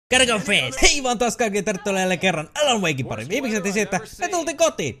Gotta go fast! Hei vaan taas kaikki, tervetuloa jälleen kerran Alan Wakein pariin. Viimeksi tehtiin että me tultiin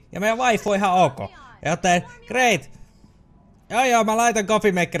kotiin ja meidän wifi on ihan ok. Joten, great! Joo, mä laitan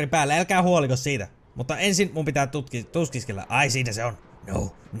coffee makerin päälle, älkää huoliko siitä. Mutta ensin mun pitää tuskiskella. Ai, siinä se on.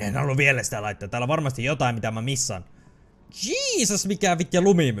 No, en halua vielä sitä laittaa. Täällä on varmasti jotain, mitä mä missaan. Jesus, mikä vitja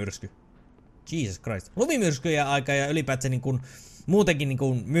lumimyrsky. Jesus Christ. Lumimyrskyjen aika ja ylipäätään niin kuin muutenkin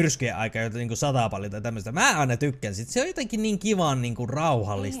niinku myrskyjen aika, joita niinku sataa paljon tai tämmöstä. Mä aina tykkään sit. Se on jotenkin niin kivaan niinku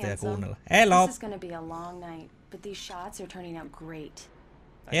rauhallista ja kuunnella. Hello!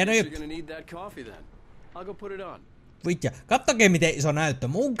 Hieno juttu. Vitja, kattokee miten iso näyttö.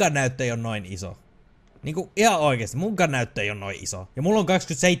 Munkaan näyttö ei oo noin iso. Niinku ihan oikeesti, munkaan näyttö ei oo noin iso. Ja mulla on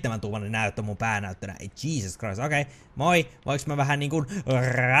 27 tuumainen näyttö mun päänäyttönä. Ei Jesus Christ, okei. Moi, voiks mä vähän niinku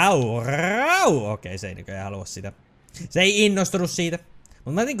rau. Okei, se ei näköjään halua sitä. Se ei innostunut siitä.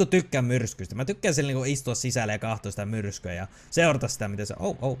 Mutta mä niinku tykkään myrskyistä. Mä tykkään sillä niinku istua sisälle ja kahtoa sitä myrskyä ja seurata sitä miten se...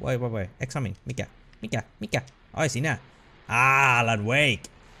 Voi. Examin. Mikä? Ai sinä. Alan Wake.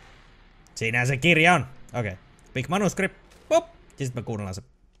 Siinä se kirja on. Okei. Big manuscript. Pop. Ja sit me kuunnellaan se.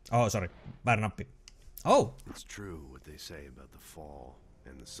 Sorry. Väärä nappi. It's true what they say about the fall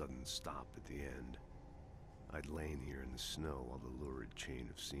and the sudden stop at the end. I'd lain here in the snow while the lurid chain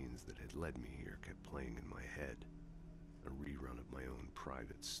of scenes that had led me here kept playing in my head. A rerun of my own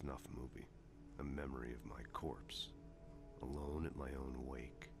private snuff movie. A memory of my corpse. Alone at my own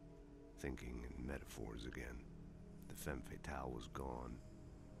wake. Thinking in metaphors again. The femme fatale was gone.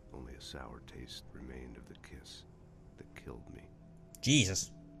 Only a sour taste remained of the kiss that killed me.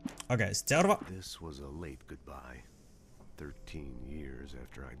 Jesus. Okay, sit seuraava. This was a late goodbye. 13 years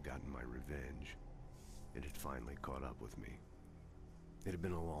after I'd gotten my revenge. It had finally caught up with me. It had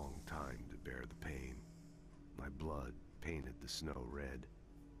been a long time to bear the pain. My blood painted the snow red.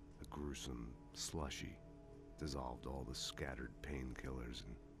 A gruesome slushy dissolved all the scattered painkillers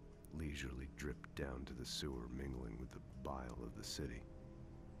and leisurely dripped down to the sewer, mingling with the bile of the city,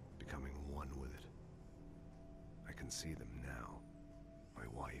 becoming one with it. I can see them now, my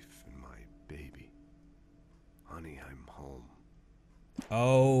wife and my baby. Honey, I'm home.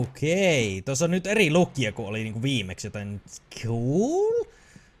 Okei, tuossa on nyt eri lukkia kuin oli niinku viimeksi, joten cool.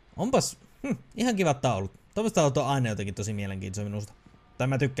 Onpas ihan kivat taulut. Tuommoista taulut on aina jotenkin tosi mielenkiintoisia minusta. Tai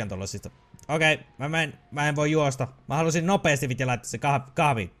mä tykkään tollasista. Okei, mä en voi juosta. Mä halusin nopeasti vitja laittaa se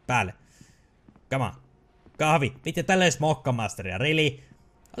kahvi päälle. Come on. Kahvi. Vitja tälleen mokkamasteria. Really?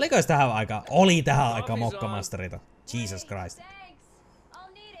 Oliko tähän aikaan? Oli tähän aikaan mokkamasterita. Jesus Christ.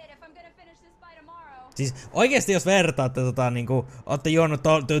 Siis oikeesti jos vertaatte niinku, ootte juonut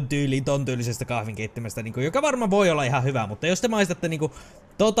ton tyylisestä kahvinkeittimestä, niinku, joka varmaan voi olla ihan hyvä, mutta jos te maistatte niinku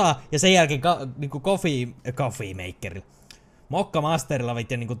ja sen jälkeen niinku coffee makerilla, mokkamasterilla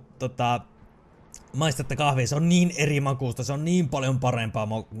vitja niinku maistatte kahvia, se on niin eri makuusta, se on niin paljon parempaa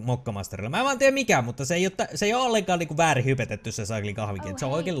mokkamasterilla. Mä en vaan tiedä mikä, mutta se ei oo ollenkaan niinku väärin hypetetty se saakeli kahvinkin, se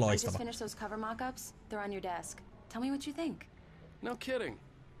on oikein loistava. No kidding.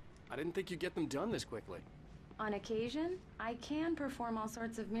 I didn't think you'd get them done this quickly. On occasion, I can perform all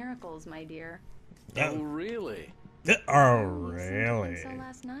sorts of miracles, my dear. Oh, really? Oh, really? So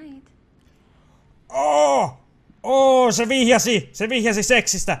last night. Se vihjasi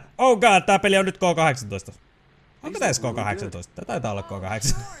seksistä. Oh god, tää peli on nyt K18. Onko tää K18? Tää taitaa olla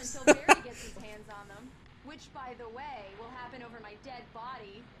K18.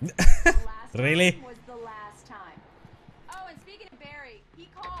 Really?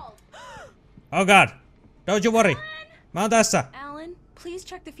 Oh god. Don't you worry. Mä oon tässä. Alan, please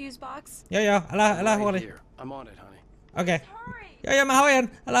check the fuse box. Joo, älä huoli. I'm on it, honey. Okei. Joo, mä hoidan.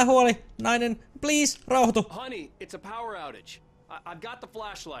 Älä huoli. Nainen, please, rauhoitu. Honey, it's a power outage. I've got the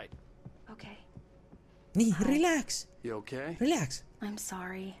flashlight. Okay. Niin, relax. You okay? Relax. I'm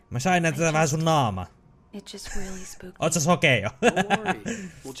sorry. Mä sain näyttää vähän sun naama. It just really spooked me. Oot sä sokea jo? Don't worry.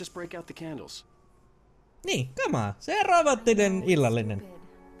 We'll just break out the candles. Niin, come on. Se on romanttinen illallinen.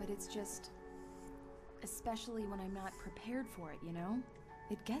 But it's just, especially when I'm not prepared for it, you know?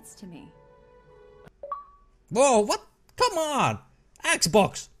 It gets to me. Wow, what? Come on!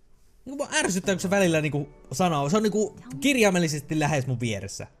 Xbox! Niinku ärsyttää, kun se välillä niinku sanoo. Se on niinku kirjaimellisesti lähes mun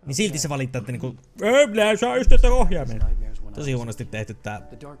vieressä. Niin silti se valittaa, että niinku minä saa yhteyttä ohjaimen. Tosi huonosti tehty tää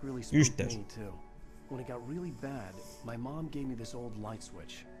yhteys. When it got really bad, my mom gave me this old light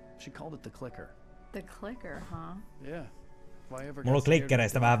switch. She called it the clicker. The clicker, huh? Yeah. Mulla on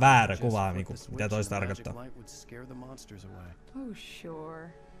klikkereistä vähän väärä kuva, niinku, mitä toista tarkoittaa. Oh, sure.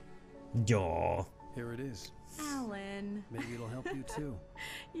 Joo. Here it is. Alan. Maybe it'll help you too.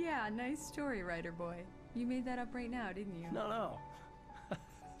 Yeah, nice story, writer boy. You made that up right now, didn't you? No.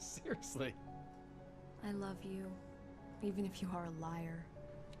 Seriously. I love you, even if you are a liar.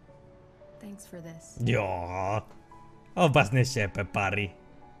 Thanks for this. Joo. Onpas ne shepe pari.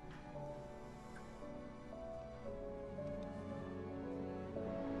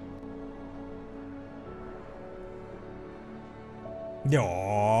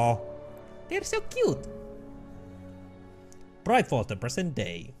 Joo. They're so cute. Bright for the present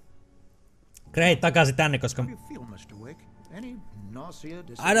day. Great, takaisin tänne, koska...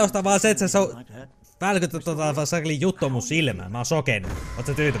 Ainoastaan vaan se, että sä välkytät sakeli juttua mun silmään. Mä oon sokenut. Oot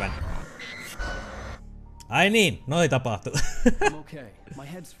sä tyytyväinen? Ai niin, noi tapahtuu. I'm okay. My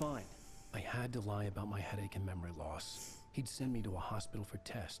head's fine. I had to lie about my headache and memory loss. He'd send me to a hospital for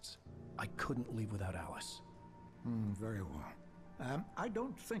tests. I couldn't leave without Alice. Very well. I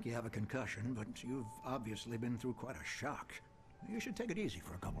don't think you have a concussion, but you've obviously been through quite a shock. You should take it easy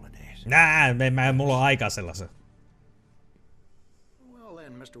for a couple of days. Mulla on aikaa sellaisen. Well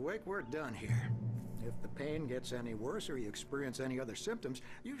then, Mr. Wake, we're done here. If the pain gets any worse or you experience any other symptoms,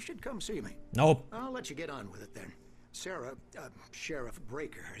 you should come see me. Nope. I'll let you get on with it then. Sarah, Sheriff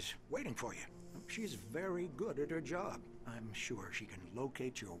Breaker, is waiting for you. She's very good at her job. I'm sure she can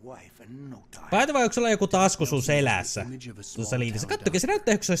locate your wife in no time. Paita vai onko sulla joku tasku sun selässä? Tuossa liitissä. Kattokin, se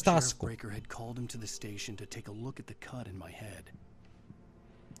näyttää, että se olisi tasku. Breaker had called him to the station to take a look at the cut in my head.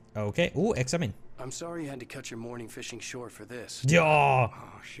 Okei, examine. I'm sorry you had to cut your morning fishing short for this. Joo!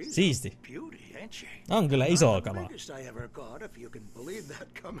 Siisti. Beauty, ain't she? On kyllä iso kama. Biggest I ever caught, if you can believe that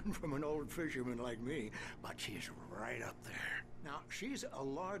coming from an old fisherman like me. But she's right up there. Now, she's a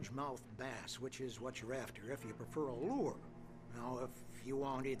largemouth bass, which is what you're after if you prefer a lure. Now, if you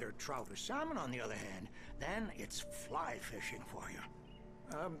want either trout or salmon, on the other hand, then it's fly fishing for you.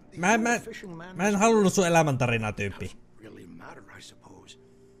 Mä en halunnut sun elämäntarinaa tyyppi. Really matter, I suppose.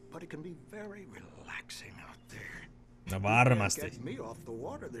 But it can be very relaxing out there. No varmasti. Get me off the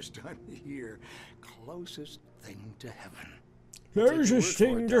water this time of year. Closest thing to heaven. Closest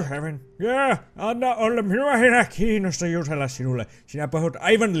thing to heaven. Yeah, anna olla, minua enää kiinnosta jutella sinulle. Sinä puhut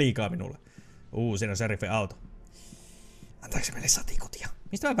aivan liikaa minulle. Siinä on sheriffin auto. Antaako se meille satikutia?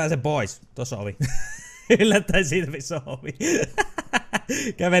 Mistä mä pääsen pois? Tuossa ovi. Yllättäen siitä, missä on ovi.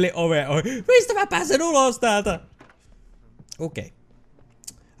 Käveli oveen ohi. Mistä mä pääsen ulos täältä? Okei.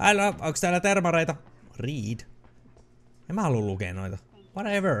 Onks täällä termareita? Read. En mä halua lukea noita.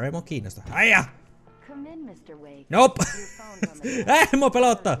 Whatever, ei mua kiinnosta. Aija! Nope! Mua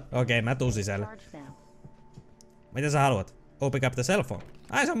pelottaa! Okei, mä tuun sisälle. Mitä sä haluat? Oh, pick up the cell phone.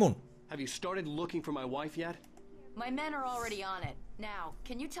 Ai, se on mun. Have you started looking for my wife yet? My men are already on it. Now,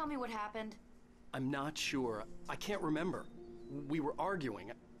 can you tell me what happened? I'm not sure. I can't remember. We were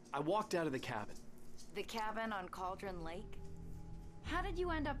arguing. I walked out of the cabin. The cabin on Cauldron Lake? How did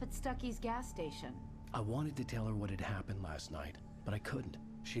you end up at Stucky's gas station? I wanted to tell her what had happened last night, but I couldn't.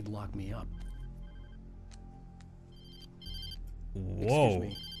 She'd lock me up. Whoa. Excuse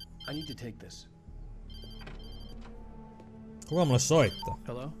me. I need to take this. Kuka mulle soittaa?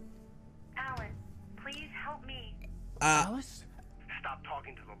 Hello? Alice, please help me. Alice? Stop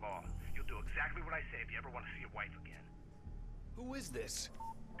talking to the law. You'll do exactly what I say if you ever want to see your wife again. Who is this?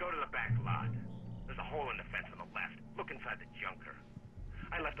 Go to the back lot. There's a hole in the fence on the left. Look inside the junker.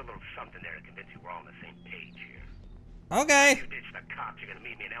 I left a little something there to convince you we're all on the same page here. Okay. You ditch the cops, you're gonna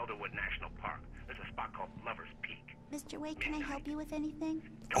meet me in Elderwood National Park. There's a spot called Lover's Peak. Mr. Wake, can I help you with anything?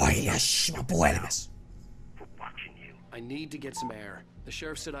 Oi, yes, mä puhelimes. We're watching you. I need to get some air. The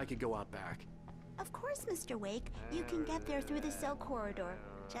sheriff said I could go out back. Of course, Mr. Wake. You can get there through the cell corridor.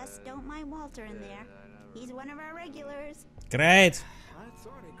 Just don't mind Walter in there. He's one of our regulars. Great.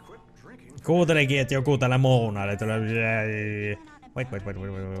 Kuuntelinkin, että joku täällä mounailee. Wait.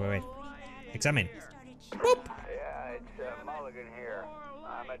 Examine. Boop. Yeah, it's Mulligan here.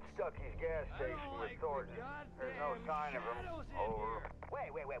 I'm at Stucky's gas station with Thornton. There's no sign of him. Over.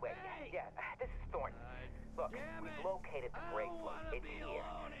 Wait. Yeah, this is Thornton. Look, we've located the brake plug. It's here.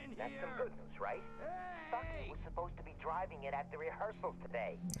 That's some good news, right? Stucky was supposed to be driving it at the rehearsals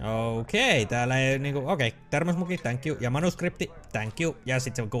today. Okei, täällä ei niinku, termosmuki, thank you, ja manuskripti, thank you, ja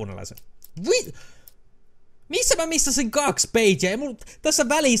sit se kuunnellaan se. Missä mä missasin 2 pagea? Tässä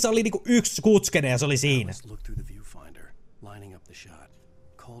välissä oli niinku 1 kutskene ja se oli siinä. Look through the viewfinder, lining up the shot.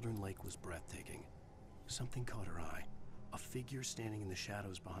 Cauldron Lake was breathtaking. Something caught her eye. A figure standing in the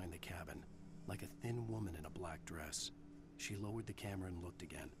shadows behind the cabin, like a thin woman in a black dress. She lowered the camera and looked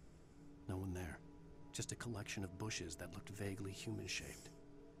again. No one there. Just a collection of bushes that looked vaguely human-shaped.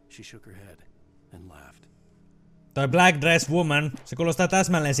 She shook her head and laughed. Toi Black Dress Woman, se kuulostaa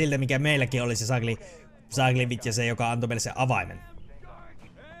täsmälleen siltä, mikä meilläkin oli se Sagli vitsi, se joka antoi meille sen avaimen.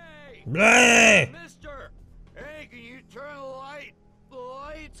 Hey, mister! Hey, can you turn the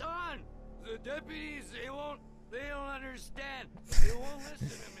lights on? The deputies, they don't understand. They won't listen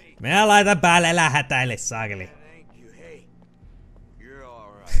to me. Minä laitan päälle, älä hätäile saakeli. Thank you. Hey, you're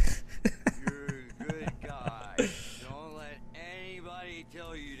all right. You're a good guy. Don't let anybody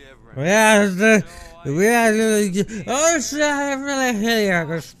tell you different.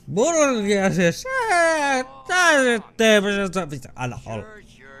 Anna olla.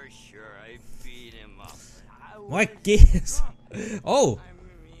 Sure. I beat him up. Moi, kiitos. Oh,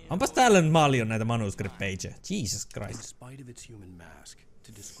 onpas täällä nyt paljon näitä manuscript-pageja. Jesus In Christ. spite of its human mask,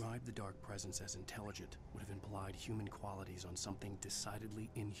 to describe the dark presence as intelligent would have implied human qualities on something decidedly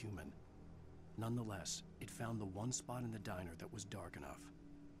inhuman. Nonetheless, it found the one spot in the diner that was dark enough.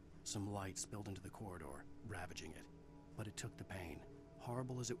 Some light spilled into the corridor, ravaging it. But it took the pain.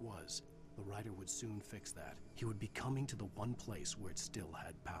 Horrible as it was, the writer would soon fix that. He would be coming to the one place where it still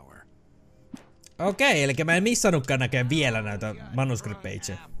had power. Okei, eli mä en missannutkaan näkee vielä näitä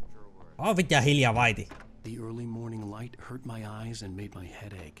manuscript-pageja. Oh, vitää hiljaa vaiti. The early morning light hurt my eyes and made my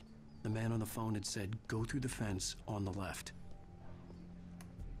head ache. The man on the phone had said, go through the fence on the left.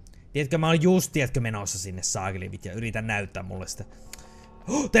 Tiedätkö, mä oon just menossa sinne saakeliin ja yritän näyttää mulle sitä.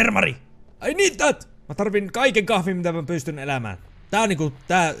 Oh, termari! I need that! Mä tarvin kaiken kahvin, mitä mä pystyn elämään. Tää on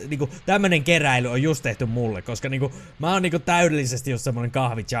tämmönen keräily on just tehty mulle, koska mä oon täydellisesti just semmonen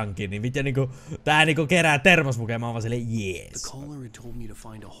kahvijunkie, niin vitja tää kerää termosmukeja, mä oon vaan silleen yes. The caller had told me to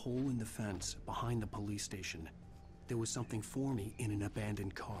find a hole in the fence behind the police station. There was something for me in an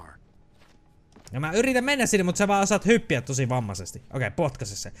abandoned car. Ja mä yritän mennä sinne, mutta sä vaan osaat hyppiä tosi vammaisesti. Okei,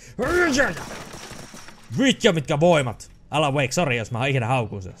 potkaise se. Vitja, mitkä voimat! Alan Wake, sorry jos mä ikinä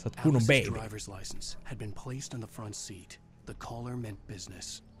haukuun sen. Sä oot kunnon baby. Driver's license had been placed on the front seat. The caller meant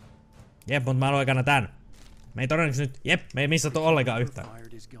business. Jep, mut mä aloin aikana tän. Me ei todennäköisesti nyt, jep, me ei missattu ollenkaan yhtään.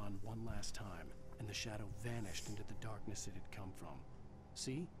 Fired his gun one last time, and the shadow vanished into the darkness it had come from.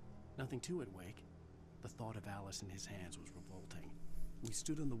 See? Nothing to it, Wake. The thought of Alice in his hands was revolting. We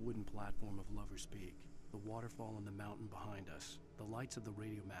stood on the wooden platform of Lover's Peak, the waterfall on the mountain behind us, the lights of the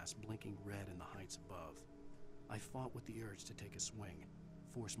radio mast blinking red in the heights above. I fought with the urge to take a swing,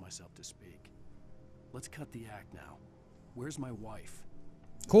 force myself to speak. Let's cut the act now. Where's my wife?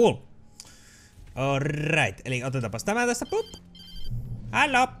 Cool. Alright, eli otetaanpas tämä tästä. Pup.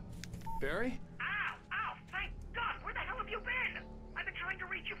 Hello. Barry? Ow, thank God, where the hell have you been? I've been trying to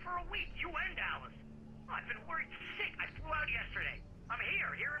reach you for a week, you and Alice. I've been worried sick, I flew out yesterday. I'm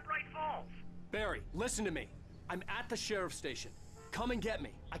here in Bright Falls. Barry, listen to me. I'm at the sheriff's station. Come and get me.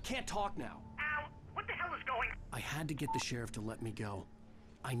 I can't talk now. Al, what the hell is going on? I had to get the sheriff to let me go.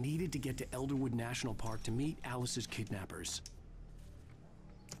 I needed to get to Elderwood National Park to meet Alice's kidnappers.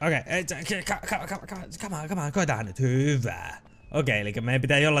 Okei, come on, koitahan nyt. Hyvä. Okei, eli meidän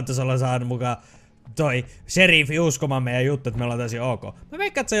pitää jollain tasolla saada mukaan toi sheriffi uskomaan meidän juttu, että me ollaan täysin ok. Mä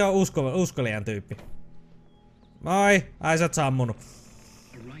veikkaan, että se on uskolijan tyyppi. Moi, ai sä oot sammunut.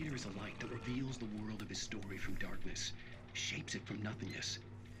 A writer is a light that reveals the world of his story from darkness, shapes it from nothingness.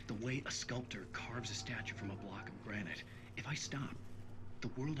 The way a sculptor carves a statue from a block of granite. If I stop, the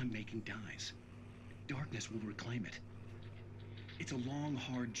world I'm making dies. Darkness will reclaim it. It's a long,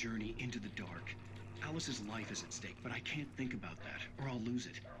 hard journey into the dark. Alice's life is at stake, but I can't think about that, or I'll lose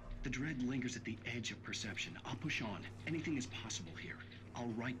it. The dread lingers at the edge of perception. I'll push on. Anything is possible here.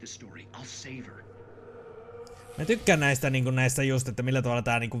 I'll write the story. I'll save her. Mä tykkään näistä just, että millä tavalla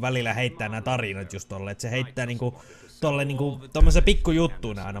tää välillä heittää nämä tarinat just tolle, että se heittää tolle tommosen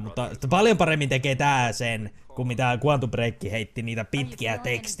pikkujuttuina aina, mutta paljon paremmin tekee tää sen, kuin mitä Quantum Break heitti niitä pitkiä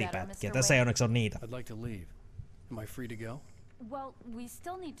tekstipätkiä. Tässä ei onneksi ole niitä. I'd like to leave. Am I free to go? Well, we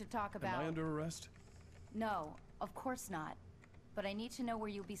still need to talk about... Am I under arrest? No, of course not. But I need to know where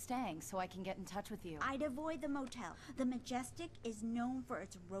you'll be staying so I can get in touch with you. I'd avoid the motel. The Majestic is known for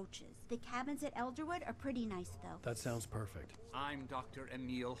its roaches. The cabins at Elderwood are pretty nice, though. That sounds perfect. I'm Dr.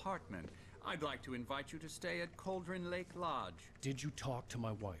 Emil Hartman. I'd like to invite you to stay at Cauldron Lake Lodge. Did you talk to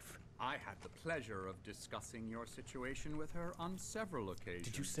my wife? I had the pleasure of discussing your situation with her on several occasions.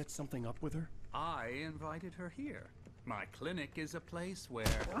 Did you set something up with her? I invited her here. My clinic is a place where...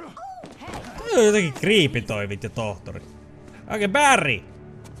 Jotenkin creepy toi vittu tohtori. Okei, Barry!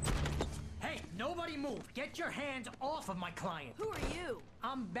 Hey, nobody move! Get your hands off of my client! Who are you?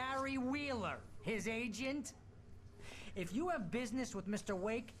 I'm Barry Wheeler, his agent. If you have business with Mr.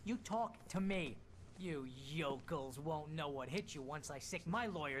 Wake, you talk to me. You yokels won't know what hit you once I sick my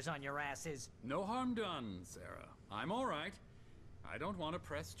lawyers on your asses. No harm done, Sarah. I'm all right. I don't want to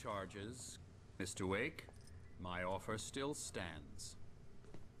press charges. Mr. Wake, my offer still stands.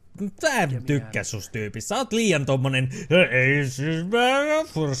 Tää tykkää sus tyypistä. Sä oot liian tommonen... Ei siis mä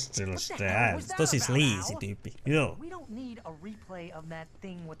furstilla tosi sleazy tyyppi. Joo. We don't need a replay of that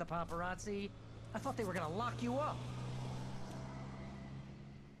thing with the paparazzi. I thought they were gonna lock you up.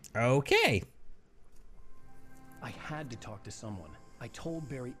 Okay. I had to talk to someone. I told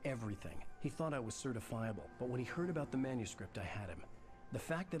Barry everything. He thought I was certifiable, but when he heard about the manuscript, I had him. The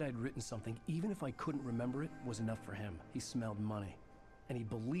fact that I'd written something, even if I couldn't remember it, was enough for him. He smelled money. And he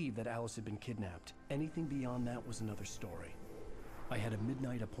believed that Alice had been kidnapped. Anything beyond that was another story. I had a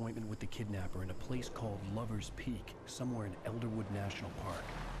midnight appointment with the kidnapper in a place called Lover's Peak, somewhere in Elderwood National Park.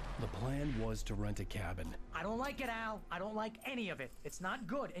 The plan was to rent a cabin. I don't like it, Al. I don't like any of it. It's not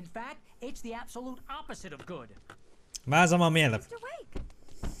good. In fact, it's the absolute opposite of good. Vähän samaa mieltä. Mr. Wake!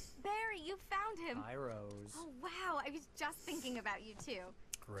 Barry, you found him. Hi, Rose. Oh, wow. I was just thinking about you, too.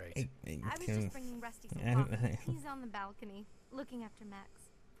 Great. I was just bringing Rusty some coffee. He's on the balcony, looking after Max.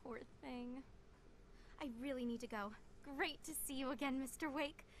 Poor thing. I really need to go. Great to see you again, Mr.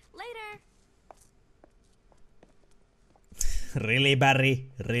 Wake. Later! Really, Barry?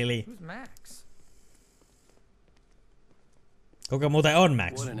 Really? Who's Max? Kuka muuten on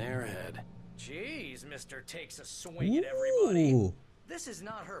Max? What an airhead. Jeez, Mr. Takes a swing at everybody. Ooh. This is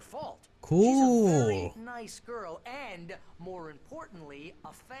not her fault. Cool. She's a very nice girl and, more importantly,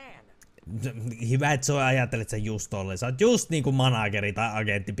 a fan. Hyvä, että sä ajattelet sen just tolleen. Sä oot just niinku manageri tai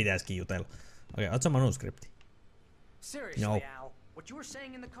agentti pitäisikin jutella. Okei, oot sä manuskripti? Seriously, No. Al, what you were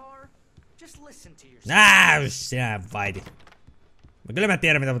saying in the car? Just listen to yourself. Sinä vaiti. Kyllä mä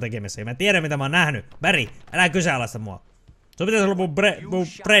tiedän mitä mä tekemässä. Mä tiedän mitä mä oon nähnyt. Barry, älä kyseenalaista mua. Sun pitäis olla mun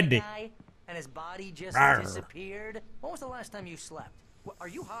Freddy. And his body just disappeared. When was the last time you slept?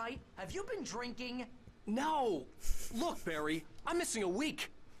 Are you high? Have you been drinking? No! Look, Barry, I'm missing a week.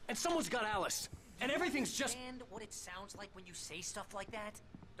 And someone's got Alice. And everything's just... And what it sounds like when you say stuff like that?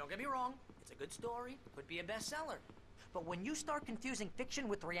 Don't get me wrong. It's a good story. Could be a bestseller. But when you start confusing fiction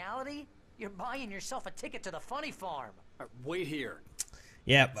with reality, you're buying yourself a ticket to the funny farm. Wait here.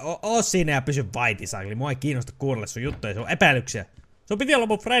 Oo siinä ja pysy vaitisaakeli. Mua ei kiinnosta kuunnella sun juttuja, sun epäilyksiä. Sun piti olla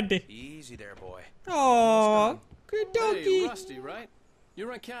mun Freddy. Easy there, boy. Oh, good doggy. Hey, Rusty, right? You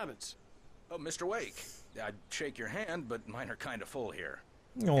rent cabins. Oh, Mr. Wake. I'd shake your hand, but mine are kind of full here.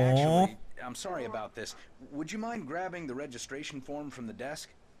 Aww. Actually, I'm sorry about this. Would you mind grabbing the registration form from the desk?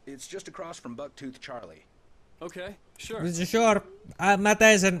 It's just across from Bucktooth Charlie. Okay, sure. Sure. Mä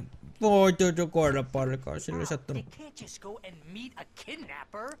tein sen. Voi koida parkaa, sillä ei sattunut.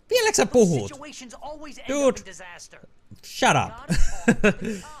 Vieläks sä puhut? Dude. Shut up.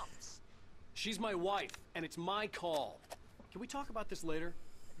 She's my wife, and it's my call. Can we talk about this later?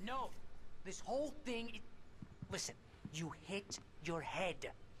 No. This whole thing... Listen, you hit your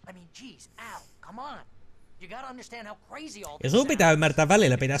head. I mean, geez, Al, come on. You gotta understand how crazy all Ja this sun pitää ymmärtää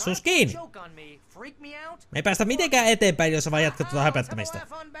välillä pitää sus kiinni. Me ei päästä mitenkään eteenpäin, jos sä vaan jatkat tuota höpöttämistä.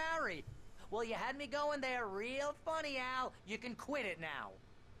 Well, you had me going there real funny, Al. You can quit it now.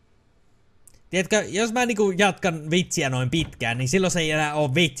 Tiedätkö, jos mä niinku jatkan vitsiä noin pitkään, niin silloin se ei enää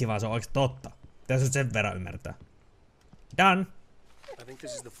oo vitsi, vaan se on oikeesti totta. Pitäis nyt sen verran ymmärtää. Done. I think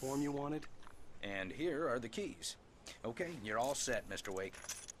this is the form you wanted. And here are the keys. Okay, you're all set, Mr. Wake.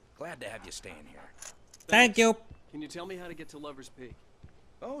 Glad to have you staying here. Thank you. Can you tell me how to get to Lover's Peak?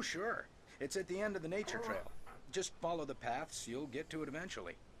 Oh, sure. It's at the end of the nature trail. Just follow the paths, you'll get to it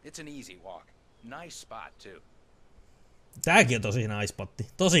eventually. It's an easy walk. Nice spot, too. Tääkin on tosi nice spotti.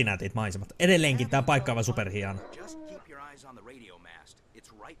 Tosi nätit maisemat. Edelleenkin tää paikka on vaan superhieno. Just keep your eyes on the radio mast.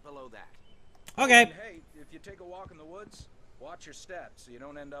 It's right below that. Okay. And hey, if you take a walk in the woods, watch your steps so you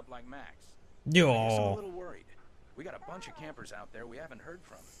don't end up like Max. Joo. I guess I'm a little worried. We got a bunch of campers out there we haven't heard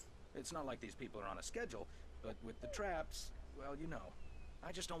from. It's not like these people are on a schedule, but with the traps, well, you know,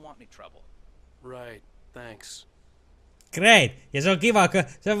 I just don't want any trouble. Right, thanks. Great! Ja se on kiva,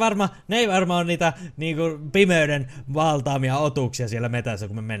 se ne ei varmaan ole niitä niinku pimeyden valtaamia otuksia siellä metässä,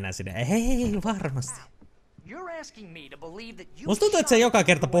 kun me mennään sinne. Ei varmasti. Musta tuntuu, että se joka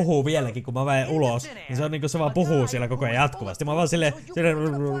kerta puhuu vieläkin, kun mä menen ulos. Niin se on niinku se vaan puhuu siellä koko ajan jatkuvasti. Mä vaan silleen...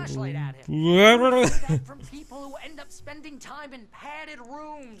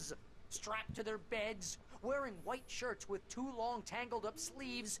 Strapped to their beds, wearing white shirts with too long tangled up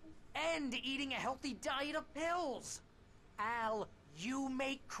sleeves, and eating a healthy diet of pills. Al, you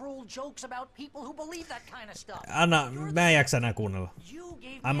make cruel jokes about people who believe that kind of stuff. Anna, mä en jaksa enää kuunnella.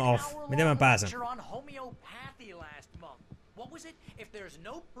 I'm off. Miten mä pääsen?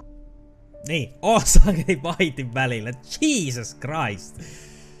 Niin, saakeli vaitin välillä. Jesus Christ.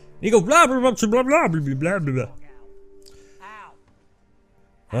 Niinku bla bla bla bla bla bla bla bla.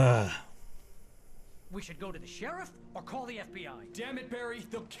 We should go to the sheriff or call the FBI. Damn it, Barry,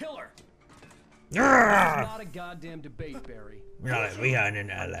 they'll kill her. It's not a goddamn debate, Barry.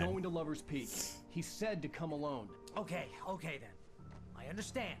 I'm going to Lover's Peak. He said to come alone. Okay then. I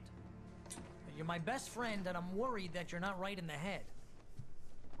understand. You're my best friend and I'm worried that you're not right in the head.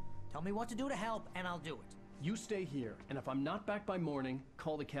 Tell me what to do to help, and I'll do it. You stay here, and if I'm not back by morning,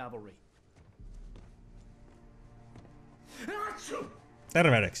 call the cavalry.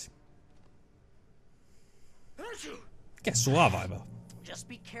 Terveydeksi. Mikä sua vaivaa? Just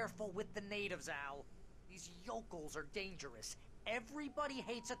be careful with the natives, Al. These yokels are dangerous. Everybody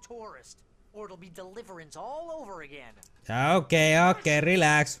hates a tourist, or it'll be deliverance all over again. Okei,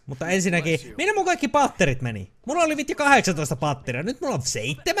 relax. Mutta ensinnäkin, minne mun kaikki patterit meni? Mulla oli vittu 18 patteria, nyt mulla on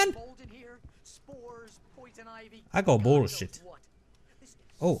 7? I go bullshit.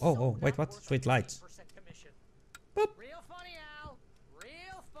 Oh, wait, what? Sweet lights. Boop. Real funny, Al.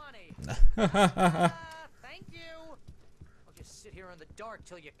 Real funny. Thank you. I'll just sit here in the dark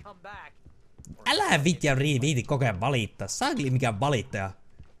till you come back. Älä viiti koko ajan valittaa. Saakeli mikään valittaja.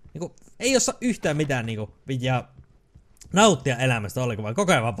 Niinku, ei osaa yhtään mitään niinku vitjaa nauttia elämästä ollenkaan, vaan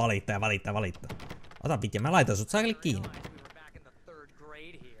koko ajan vaan valittaa. Ota vitja, mä laitan sut saakeli kiinni.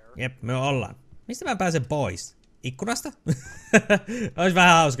 Jep, me ollaan. Mistä mä pääsen pois? Ikkunasta? Ois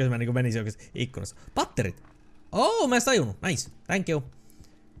vähän hauska, jos mä niinku menisin oikeesti ikkunasta. Patterit! Oh, mä en tajunnut. Nice. Thank you.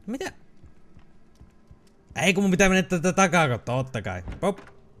 Mitä? Ei kun mun pitää mennä tätä takaa, totta kai. Pop.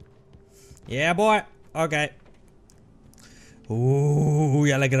 Yeah boy. Okei.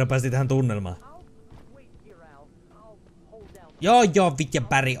 Jälleen kerran päästiin tähän tunnelmaan. Joo, vitja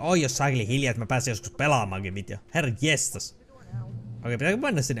päri. Oi, jos saakeli hiljaa, että mä pääsin joskus pelaamaankin, vitja. Herra jestas. Okei, pitääkö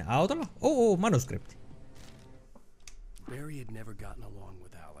mennä sinne autolla? Manuskripti. Barry had never gotten along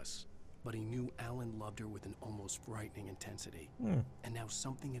with Alice, but he knew Alan loved her with an almost frightening intensity. And now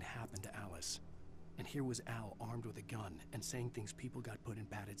something had happened to Alice. And here was Al armed with a gun and saying things people got put in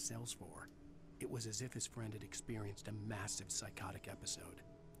padded cells for. It was as if his friend had experienced a massive psychotic episode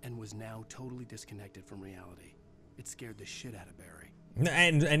and was now totally disconnected from reality. It scared the shit out of Barry.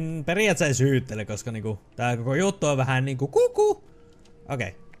 En periaatteessa ei syyttele, koska niinku tää koko juttu on vähän niinku kuku.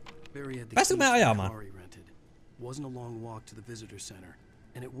 Okei. Päästkö me ajamaan? Wasn't a long walk to the visitor center,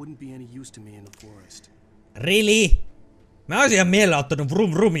 and it wouldn't be any use to me in the forest. Really? Mä oisin ihan mielellä ottanut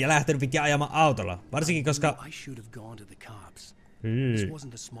vrum ja lähtenyt pitää ajamaan autolla. Varsinkin koska... I should have gone to the cops. This wasn't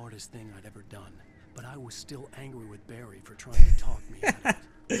the smartest thing I'd ever done, but I was still angry with Barry for trying to talk me out of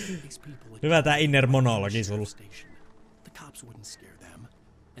it. These people Hyvä tää inner monologi sulla. The cops wouldn't scare them,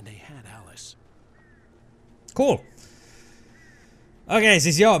 and they had Alice. Cool. Okei,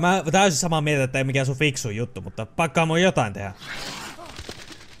 siis joo, mä täysin samaa mieltä, että ei mikään sun fiksu juttu, mutta pakkaa mun jotain tehdä.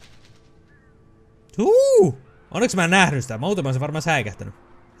 Onneksi mä en nähnyt sitä, muuten mä oon se varmaan säikähtänyt.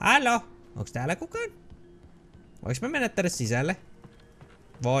 Hallo? Onks täällä kukaan? Voiks mä mennä tänne sisälle?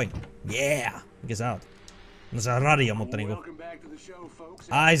 Voin. Yeah! Mikä sä oot? No se on radio, mutta niinku...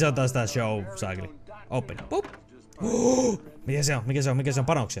 Ai se on taas tää show, saakeli. Open. Pup! Mikä se on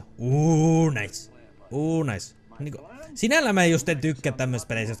panoksia? Nice. Niinku, sinällä mä just en tykkää tämmöistä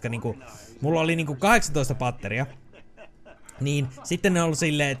peleissä, jotka niinku... Mulla oli niinku 18 patteria. Niin, sitten ne on ollut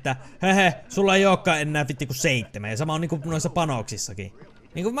silleen, että sulla ei ookaan enää vitti kuin 7. Ja sama on niinku noissa panoksissakin.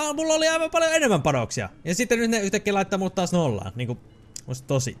 Niinku mulla oli aivan paljon enemmän panoksia. Ja sitten nyt ne yhtäkkiä laittaa mulle taas nollaan. Niinku,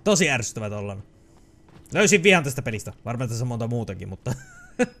 musta tosi ärsyttävää tollaan. Löysin vihan tästä pelistä. Varmaan tässä on monta muutakin, mutta...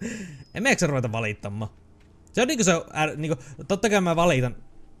 en meneekö ruveta valittamaan. Se on niinku se... niinku, totta kai mä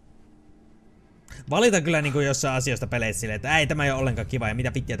valitan kyllä niinku jossain asioista peleissä silleen, että ei tämä ei oo ollenkaan kiva ja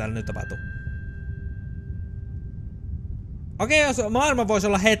mitä vittiä täällä nyt tapahtuu. Okei, jos maailma voisi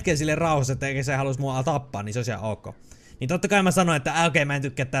olla hetken sille rauhassa, että eikä se halus mua tappaa, niin se olisi ihan ok. Niin totta kai mä sanoin, että okei, mä en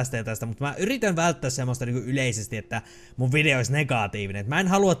tykkää tästä ja tästä, mutta mä yritän välttää semmoista niinku yleisesti, että mun video olisi negatiivinen. Et mä en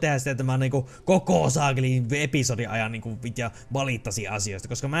halua tehdä sitä, että mä niinku koko saakelin episodin ajan niinku valittasin asioista,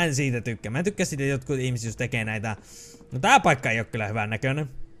 koska mä en siitä tykkää. Mä en tykkää siitä, että jotkut ihmiset just tekee näitä... No tää paikka ei oo kyllä hyvän näköinen.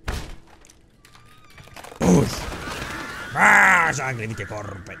 Saakeli vitja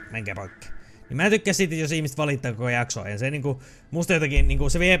korpe, menkää poikki. Niin mä tykkään siitä, jos ihmiset valittaa koko jaksoa. Ja se niinku, musta jotenkin niinku,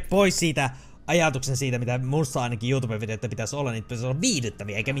 se vie pois siitä ajatuksen siitä, mitä musta ainakin YouTube-videoita pitäisi olla, niin pitäisi olla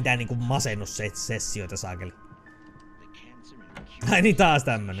viihdyttäviä, eikä mitään niinku masennussessioita saakeli. Ai niin taas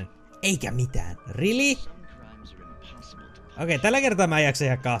tämmönen. Eikä mitään. Really? Okei, tällä kertaa mä en jaksa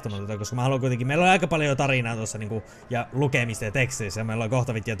ihan kahtomaan tätä, koska mä haluan kuitenkin, meillä on aika paljon tarinaa tuossa niinku, ja lukemista ja teksteissä, ja meillä on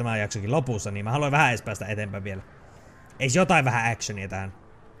kohta vittiä tämä jaksokin lopussa, niin mä haluan vähän edes päästä eteenpäin vielä. Eis jotain vähän actionia tähän?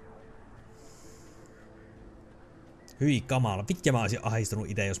 Hyi kamala, vitja mä olisin ahistunut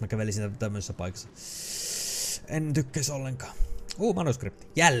ite, jos mä kävelisin tämmöisessä paikassa. En tykkäis ollenkaan. Manuskripti.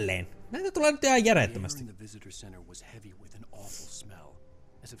 Jälleen. Näitä tulee nyt ihan järjettömästi.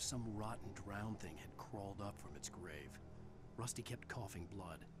 Rusty kept coughing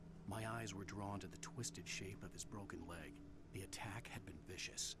blood. My eyes were drawn to the twisted shape of his broken leg. The attack had been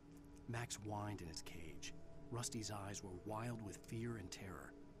vicious. Max whined in his cage. Rusty's eyes were wild with fear and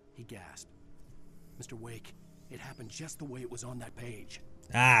terror. He gasped. Mr. Wake, it happened just the way it was on that page.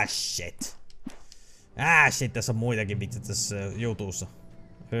 Shit. Shit, tässä on muitakin vitsit tässä jutussa.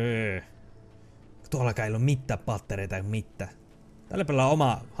 Tuollakaan ei ole mitään pattereita ei mitään. Tällä pelaa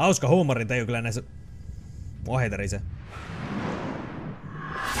oma hauska huumorintaju kyllä näissä ohjetarissa.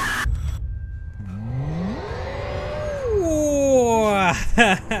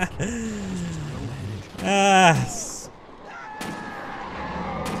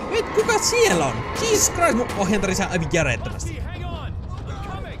 Nyt kuka siellä on? Jesus Christ, mun ohjantari saa aivan järjettömästi.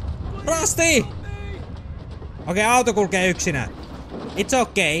 Rusty! Okei, auto kulkee yksinään. It's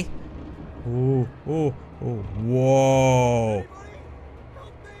okay. Wow.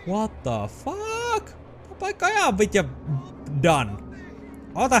 What the fuck? Tämä paikka on ihan vitja done.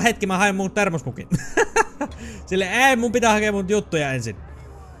 Ota hetki, mä haen mun termosmukin. Sille ei, mun pitää hakea mun juttuja ensin.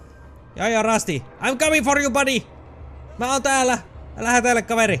 Joo, Rusty. I'm coming for you, buddy. Mä oon täällä. Mä lähden teille,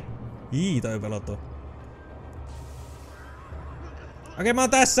 kaveri. Toi pelottuu. Okei, mä oon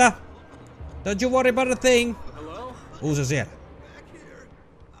tässä. Don't you worry about a thing. Uusia siellä.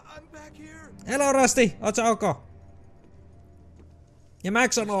 Hello, Rusty. Oot sä ok? Ja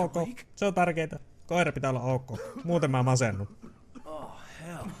Max on ok. Se on tärkeintä. Koira pitää olla ok. Muuten mä masennun. Oh,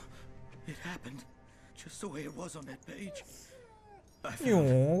 hell. It happened just the way it was on that page.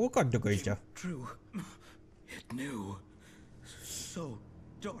 Joo, katsokaa. True. It knew. So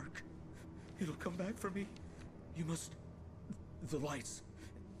dark. It'll come back for me. You must... The lights.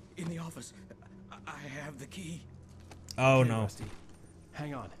 In the office. I have the key. Oh no.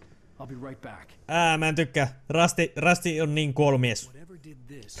 Hang on. I'll be right back. Mä en tykkää. Rusty on niin kuolumies.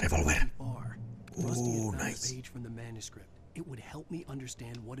 Revolver. Nice. Page from the manuscript. It would help me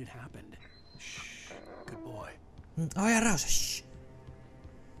understand what had happened. Shh. Good boy. Ja rauha. Shh.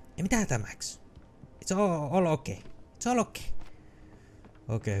 Ei mitään hätää, Max. It's all okay. It's all okay.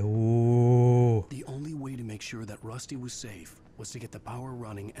 Okay. The only way to make sure that Rusty was safe was to get the power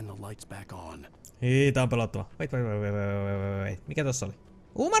running and the lights back on. Tää on pelottava. Wait. Mikä tossa oli?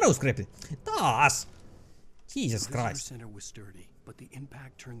 Manuskripti. Taas. Jesus Christ. The center was sturdy, but the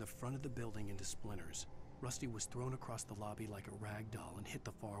impact turned the front of the building into splinters. Rusty was thrown across the lobby like a rag doll and hit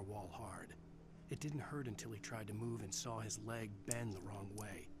the far wall hard. It didn't hurt until he tried to move and saw his leg bend the wrong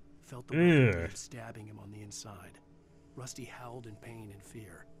way. Felt the wind stabbing him on the inside. Rusty howled in pain and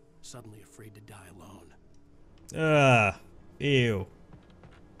fear, suddenly afraid to die alone. Ew.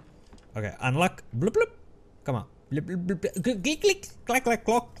 Okay, unlock. Blup blup. Come on. Klik klik. Clack clack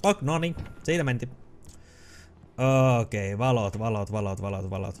clock. No niin, siitä menti. Okei, valot.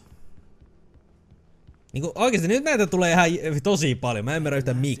 Niinku oikeesti nyt näitä tulee ihan tosi paljon. Mä en ymmärrä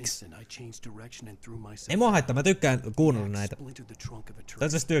yhtään miksi. Ei mua haittaa, mä tykkään kuunnella näitä.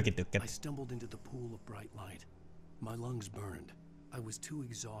 Toivottavasti työkin tykkää. My lungs burned. I was too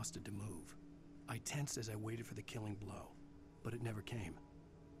exhausted to move. I tensed as I waited for the killing blow, but it never came.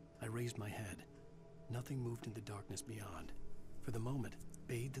 I raised my head. Nothing moved in the darkness beyond. For the moment,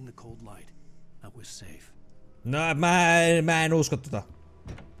 bathed in the cold light, I was safe. No, mä en usko tota.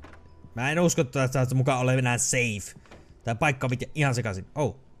 Mä en usko tota, että sä oot mukaan ole enää safe. Tää paikka on ihan sekaisin.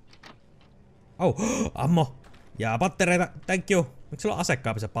 Ammo. Ja pattereita, thank you. Miksi sulla on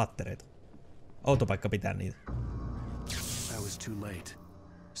asekaapissa pattereita? Outo paikka pitää niitä. I was too late.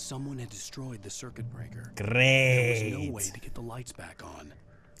 Someone had destroyed the circuit breaker. Great. There was no way to get the lights back on.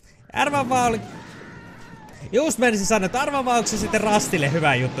 Arvaa vaan oli... Just menisin sanoa, että arvaa vaan onko se sitten Rustille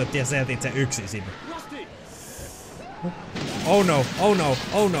hyvä juttu, että sä jätit sen yksin sinne. Oh no.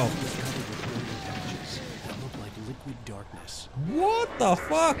 What the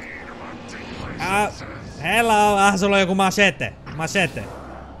fuck? Hello, sulla on joku machete.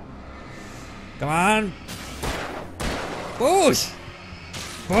 Come on. Push.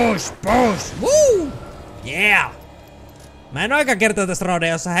 Woo! Yeah! Mä en oo aika kertoa tästä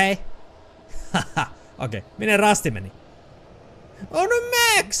rodeossa, hei. Haha, okei. Minne Rusty meni? Oh no,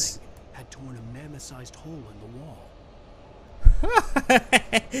 Max!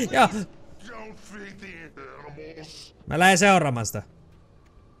 Joo. Mä lähden seuraamaan sitä.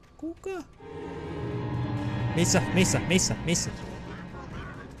 Kuka? Missä?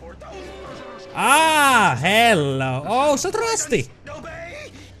 Hello! Oh, sä oot Rusty!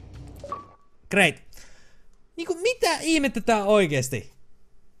 Great. Niinku mitä ihmettä tää oikeesti?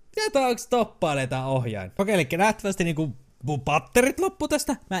 Mitä tää onks toppailee tää ohjain? Okei, eli nähtävästi niinku mun patterit loppu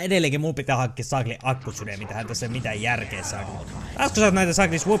tästä. Mä edelleenkin mun pitää hankkia saakli akkusydeen, mitähän tässä ei mitään järkeä saakli. Taasko sä oot näitä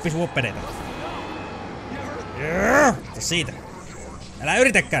saakli swuppedeita? Siitä. Älä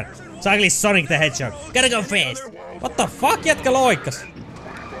yritäkään. Saakli Sonic the Hedgehog. Gotta go fast. What the fuck, jätkä loikkas?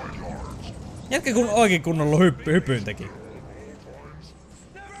 Jätkä kun oikein kunnolla hypyyn teki.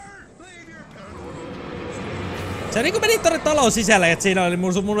 Se niinku meni tonne talon sisälle, et siinä oli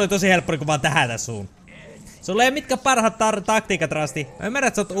mulla oli tosi helppo niinku vaan tähätä suun. Sulla ei mitkä parhaat taktiikat, Rasti. Mä ymmärrän,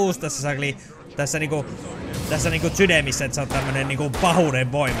 että sä oot uusi tässä sakli. Tässä niinku sydämissä, että sä oot tämmönen niinku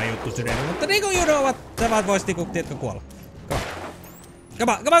pahuuden voima juttu sydämissä. Mutta niinku you know what, sä vaan vois niinku, tiedätkö, kuolla.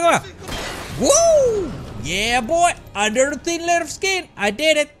 Come on. Woo! Yeah boy, under the thin layer of skin. I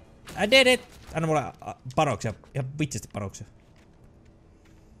did it. Anna mulle panoksia. Ihan vitsisti panoksia.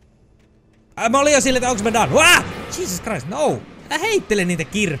 Mä olin jo silleen, että onks mä done? Wah! Jesus Christ, no! Älä heittele niitä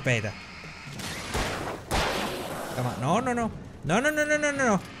kirpeitä. Come on, no.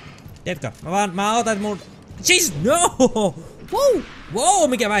 Tiedätkö? Mä otan mun... Jesus, no! Wow,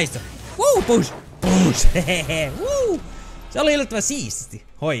 mikä väistö? Wow, push! Hehehe, woo! Se oli yllättävän siististi.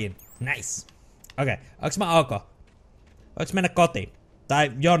 Hoin. Nice. Okei, onks mä ok? Voinko mennä kotiin?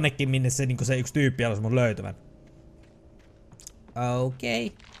 Tai jonnekin, minne se, niinku se yksi tyyppi halusi mun löytyvän.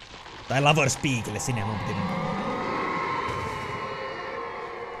 Okei. Tai Lavor Speakille, sinne mun piti mennä.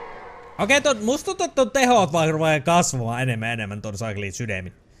 Okei, musta tuntuu, että ton tehot vaan rupeaa kasvamaan enemmän ton saakeliin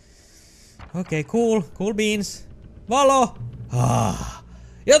sydämin. Okei, cool beans. Valo!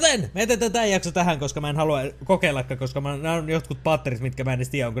 Joten, me jätetään tää jakso tähän, koska mä en halua kokeillakaan, koska nää on jotkut patterit, mitkä mä en edes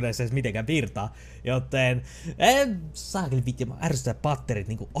tiedä, onko näissä edes mitenkään virtaa. Joten, saakeli vittu, mä ärsytän patterit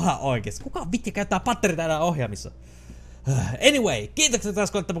niinku ihan oikeesti. Kuka vittu käyttää pattereita enää ohjaamissa? Anyway, kiitoksia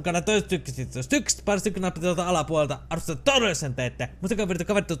taas kun olette mukana. Jos tykkäsit, paina tykkää tuolta alapuolelta. Arvostan todella sen teette. Muistakaa videota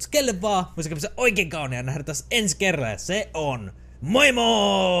kaverit kelle vaan. Muistakaa se oikein kaunea. Nähdään taas ensi kerralla. Se on moi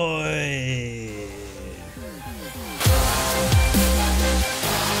moi!